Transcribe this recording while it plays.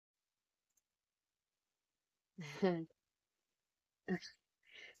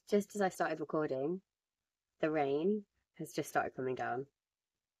Just as I started recording, the rain has just started coming down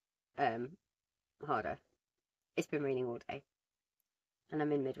um harder. It's been raining all day, and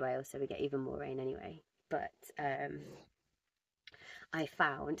I'm in mid Wales, so we get even more rain anyway. But I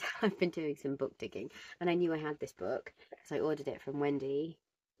found I've been doing some book digging, and I knew I had this book because I ordered it from Wendy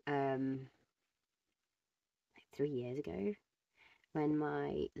like 3 years ago, when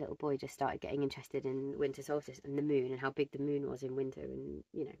my little boy just started getting interested in winter solstice and the moon and how big the moon was in winter, and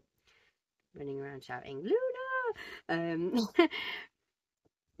running around shouting Luna.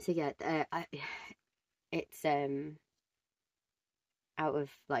 So yeah, it's out of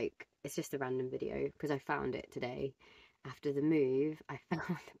like, it's just a random video because I found it today after the move. I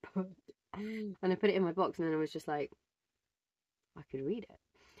found the book and I put it in my box, and then I was just like, I could read it.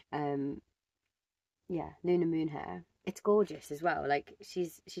 Yeah, Luna Moon Hare. It's gorgeous as well. Like, she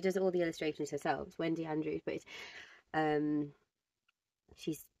does all the illustrations herself. It's Wendy Andrews, but it's um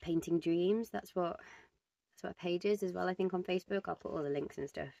she's painting dreams. That's what her page is as well, I think, on Facebook. I'll put all the links and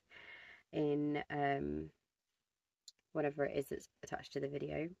stuff in whatever it is that's attached to the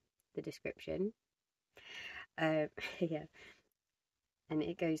video, the description. Yeah, and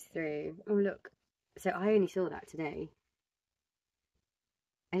it goes through. Oh look, so I only saw that today.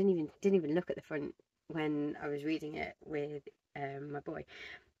 I didn't even look at the front when I was reading it with my boy,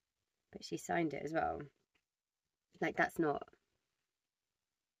 but she signed it as well. Like, that's not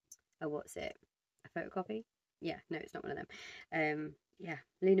a, what's it, a photocopy? Yeah, no, it's not one of them. Yeah,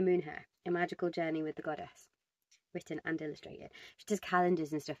 Luna Moon Hare, A Magical Journey with the Goddess, written and illustrated. She does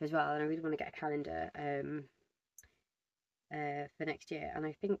calendars and stuff as well, and I really want to get a calendar for next year. And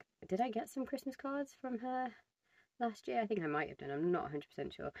I think, did I get some Christmas cards from her last year? I think I might have done. I'm not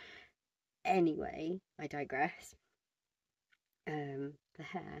 100% sure. Anyway, I digress. The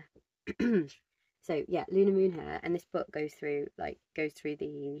hair. So yeah, Luna Moon Hare, and this book goes through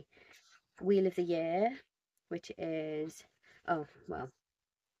the Wheel of the Year, which is, oh well,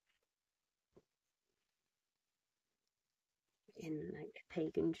 in like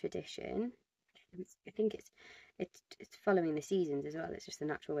pagan tradition. I think it's following the seasons as well. It's just the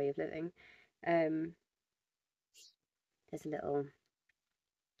natural way of living. Um, there's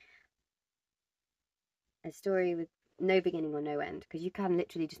a story with no beginning or no end, because you can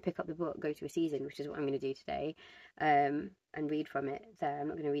literally just pick up the book, go to a season, which is what I'm going to do today, and read from it there. I'm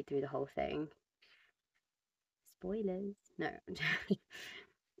not going to read through the whole thing. Spoilers. No.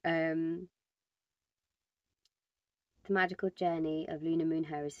 um, The magical journey of Luna Moon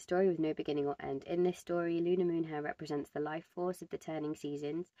Hare is a story with no beginning or end. In this story, Luna Moon Hare represents the life force of the turning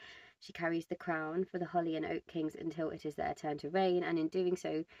seasons. She carries the crown for the Holly and Oak Kings until it is their turn to reign, and in doing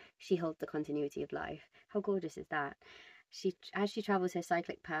so, she holds the continuity of life. How gorgeous is that? As she travels her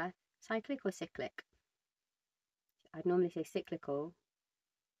cyclic path, cyclic or cyclic? I'd normally say cyclical.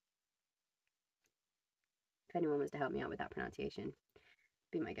 If anyone wants to help me out with that pronunciation,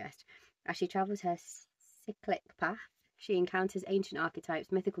 be my guest. As she travels her cyclic path, she encounters ancient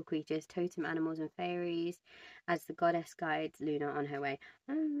archetypes, mythical creatures, totem animals, and fairies as the goddess guides Luna on her way.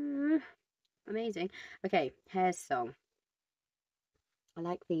 Amazing. Okay, Hare's song. I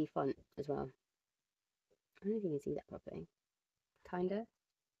like the font as well. I don't know if you can see that properly. Kinda.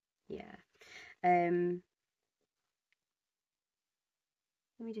 Yeah. Let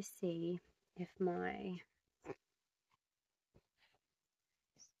me just see if my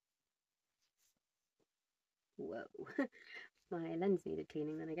whoa my lens needed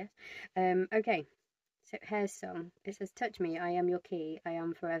cleaning then, I guess. Okay. So Hare's song. It says, touch me, I am your key, I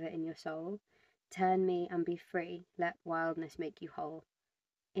am forever in your soul. Turn me and be free, let wildness make you whole.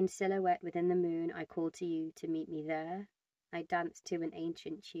 In silhouette within the moon, I call to you to meet me there. I dance to an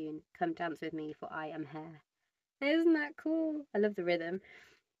ancient tune. Come dance with me, for I am Hare. Isn't that cool? I love the rhythm.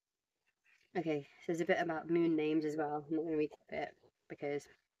 Okay, so there's a bit about moon names as well. I'm not going to read that bit because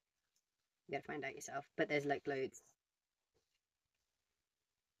you gotta find out yourself. But there's like loads.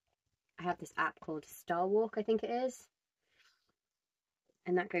 I have this app called Star Walk, I think it is,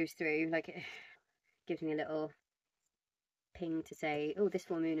 and that goes through, like, it gives me a little ping to say, oh, this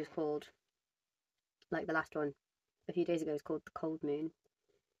full moon is called, like the last one a few days ago is called the cold moon.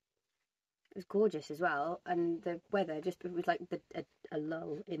 It was gorgeous as well, and the weather just, it was like a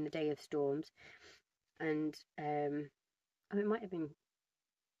lull in the day of storms. And oh, it might have been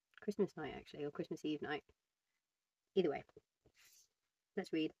Christmas night actually, or Christmas Eve night. Either way,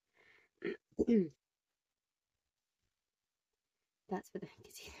 let's read. That's for the, you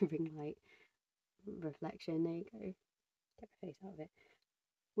can see the ring light reflection. There you go. Get my face out of it.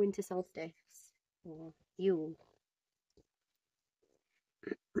 Winter solstice or Yule.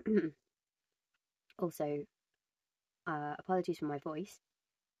 Also, Apologies for my voice.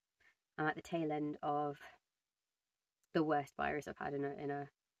 I'm at the tail end of the worst virus I've had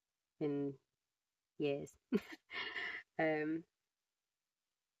in years. um,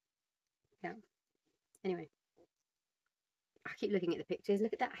 yeah. Anyway, I keep looking at the pictures.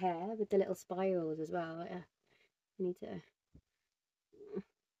 Look at that hair with the little spirals as well. Yeah, I need to.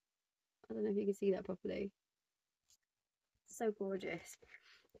 I don't know if you can see that properly. So gorgeous.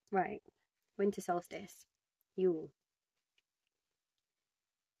 Right, winter solstice, Yule.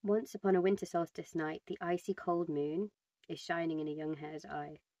 Once upon a winter solstice night, the icy cold moon is shining in a young hare's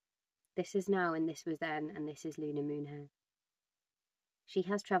eye. This is now, and this was then, and this is Lunar Moon Hare. She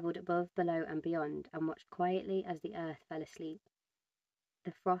has travelled above, below, and beyond, and watched quietly as the earth fell asleep.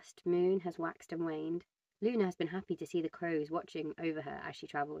 The frost moon has waxed and waned. Luna has been happy to see the crows watching over her as she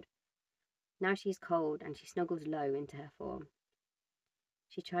travelled. Now she is cold, and she snuggles low into her form.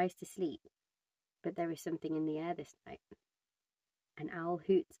 She tries to sleep, but there is something in the air this night. An owl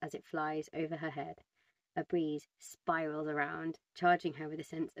hoots as it flies over her head. A breeze spirals around, charging her with a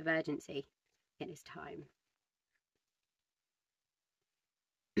sense of urgency. It is time.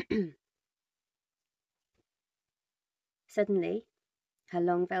 Suddenly, her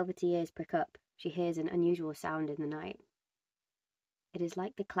long velvety ears prick up. She hears an unusual sound in the night. It is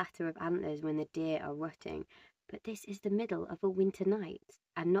like the clatter of antlers when the deer are rutting, but this is the middle of a winter night,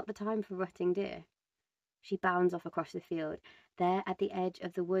 and not the time for rutting deer. She bounds off across the field. There, at the edge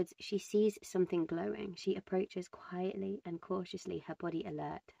of the woods, she sees something glowing. She approaches quietly and cautiously, her body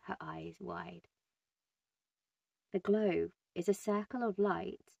alert, her eyes wide. The glow is a circle of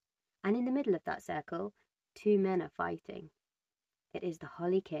light, and in the middle of that circle, two men are fighting. It is the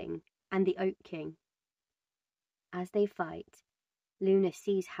Holly King and the Oak King. As they fight, Luna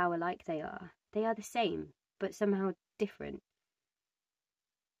sees how alike they are. They are the same, but somehow different.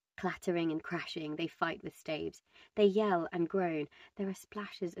 Clattering and crashing, they fight with staves. They yell and groan. There are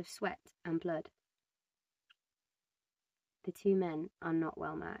splashes of sweat and blood. The two men are not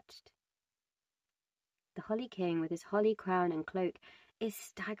well matched. The Holly King, with his holly crown and cloak, is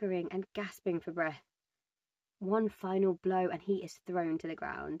staggering and gasping for breath. One final blow and he is thrown to the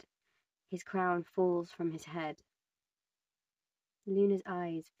ground. His crown falls from his head. Luna's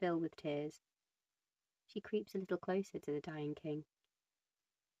eyes fill with tears. She creeps a little closer to the dying king.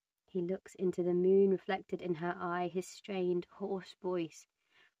 He looks into the moon reflected in her eye. His strained, hoarse voice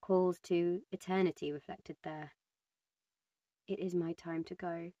calls to eternity reflected there. It is my time to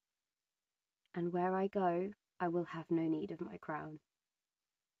go, and where I go, I will have no need of my crown.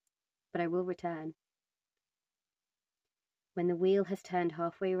 But I will return. When the wheel has turned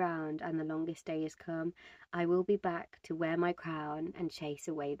halfway round and the longest day is come, I will be back to wear my crown and chase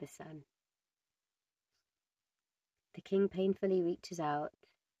away the sun. The king painfully reaches out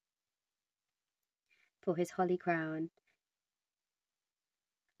for his holly crown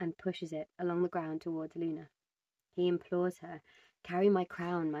and pushes it along the ground towards Luna. He implores her, carry my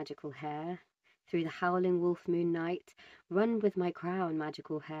crown, magical hare, through the howling wolf moon night. Run with my crown,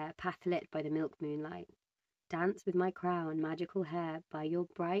 magical hare, path lit by the milk moonlight. Dance with my crown, magical hare, by your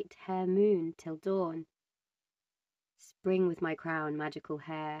bright hair moon till dawn. Spring with my crown, magical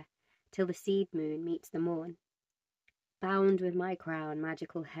hare, till the seed moon meets the morn. Bound with my crown,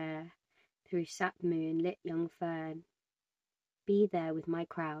 magical hare, through sap moon lit young fern. Be there with my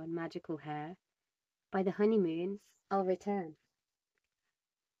crown, magical hare, by the honeymoon I'll return.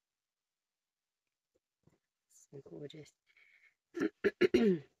 So gorgeous.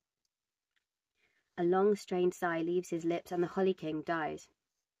 A long strained sigh leaves his lips and the Holly King dies.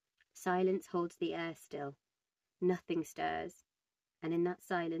 Silence holds the air still. Nothing stirs. And in that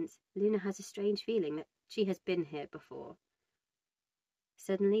silence, Luna has a strange feeling that she has been here before.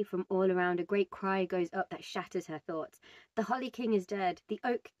 Suddenly, from all around, a great cry goes up that shatters her thoughts. The Holly King is dead. The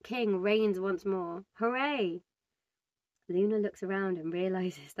Oak King reigns once more. Hooray! Luna looks around and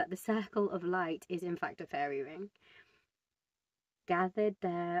realizes that the circle of light is in fact a fairy ring. Gathered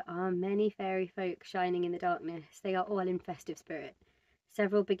there are many fairy folk shining in the darkness. They are all in festive spirit.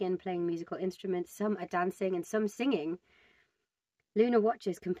 Several begin playing musical instruments. Some are dancing and some singing. Luna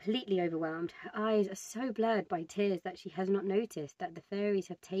watches, completely overwhelmed. Her eyes are so blurred by tears that she has not noticed that the fairies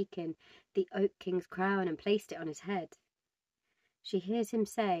have taken the Oak King's crown and placed it on his head. She hears him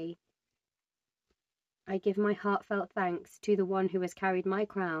say, I give my heartfelt thanks to the one who has carried my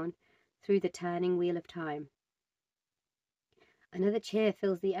crown through the turning wheel of time. Another cheer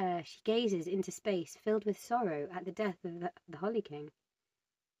fills the air. She gazes into space, filled with sorrow at the death of the Holly King.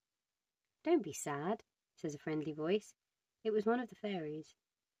 Don't be sad, says a friendly voice. It was one of the fairies.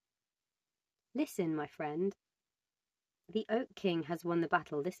 Listen, my friend. The Oak King has won the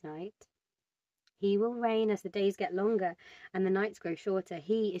battle this night. He will reign as the days get longer and the nights grow shorter.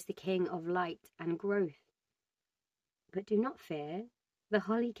 He is the king of light and growth. But do not fear, the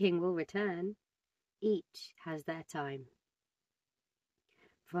Holly King will return. Each has their time.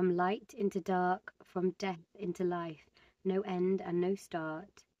 From light into dark, from death into life, no end and no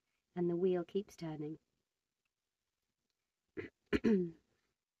start, and the wheel keeps turning.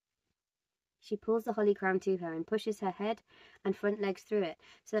 She pulls the holly crown to her and pushes her head and front legs through it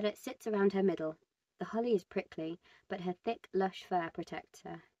so that it sits around her middle. The holly is prickly, but her thick, lush fur protects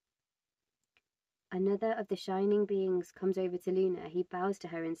her. Another of the shining beings comes over to Luna. He bows to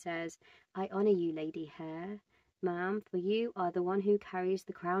her and says, I honour you, Lady Hare. Ma'am, for you are the one who carries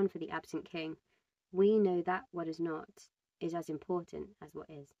the crown for the absent king. We know that what is not is as important as what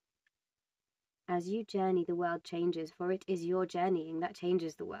is. As you journey, the world changes, for it is your journeying that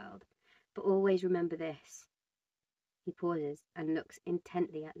changes the world. But always remember this. He pauses and looks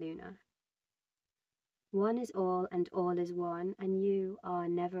intently at Luna. One is all and all is one, and you are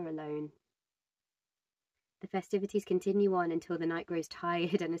never alone. The festivities continue on until the night grows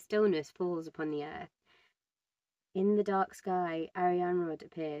tired and a stillness falls upon the earth. In the dark sky, Arianrhod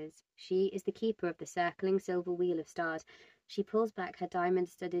appears. She is the keeper of the circling silver wheel of stars. She pulls back her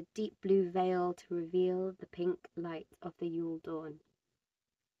diamond-studded deep blue veil to reveal the pink light of the Yule dawn.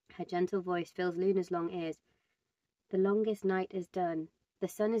 Her gentle voice fills Luna's long ears. The longest night is done. The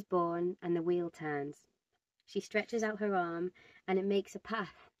sun is born and the wheel turns. She stretches out her arm and it makes a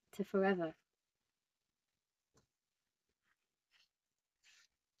path to forever.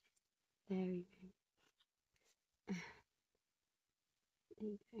 Very good. There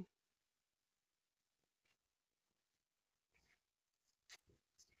you go.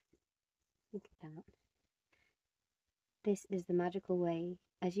 Look at that. This is the magical way.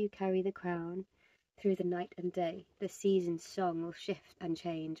 As you carry the crown through the night and day, the season's song will shift and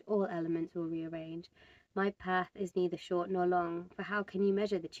change. All elements will rearrange. My path is neither short nor long, for how can you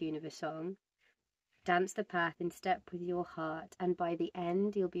measure the tune of a song? Dance the path in step with your heart, and by the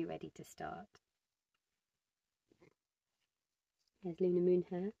end you'll be ready to start. There's Luna Moon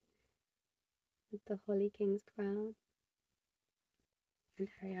Hare with the Holly King's crown. And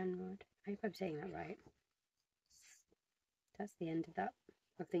Arianrhod. I hope I'm saying that right. That's the end of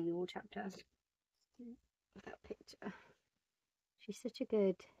the Yule chapter. Of that picture. She's such a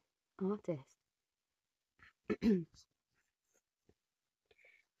good artist.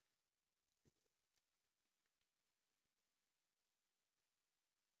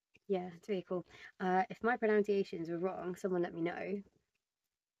 Yeah, it's really cool. If my pronunciations were wrong, someone let me know.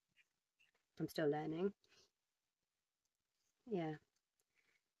 I'm still learning. Yeah.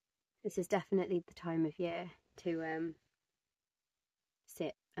 This is definitely the time of year to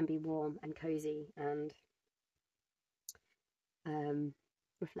sit and be warm and cozy and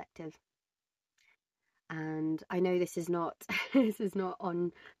reflective. And I know this is not this is not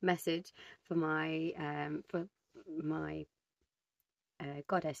on message for my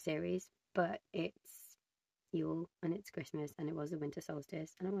goddess series, but it's Yule and it's Christmas and it was the winter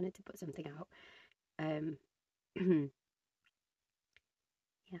solstice and I wanted to put something out.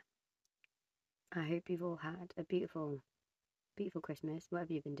 Yeah, I hope you've all had a beautiful Christmas,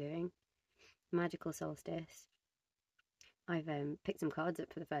 whatever you've been doing. Magical solstice. I've picked some cards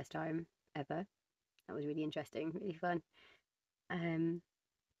up for the first time ever. That was really interesting, really fun. And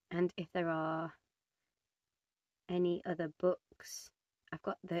if there are any other books, I've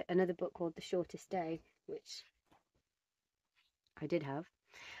got another book called The Shortest Day, which I did have.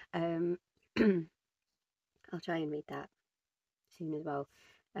 I'll try and read that soon as well.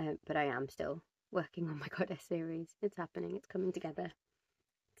 But I am still working on my goddess series. It's happening. It's coming together.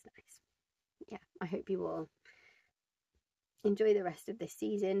 It's nice. Yeah, I hope you all enjoy the rest of this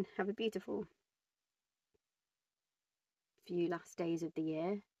season. Have a beautiful few last days of the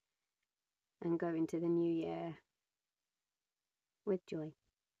year and go into the new year with joy.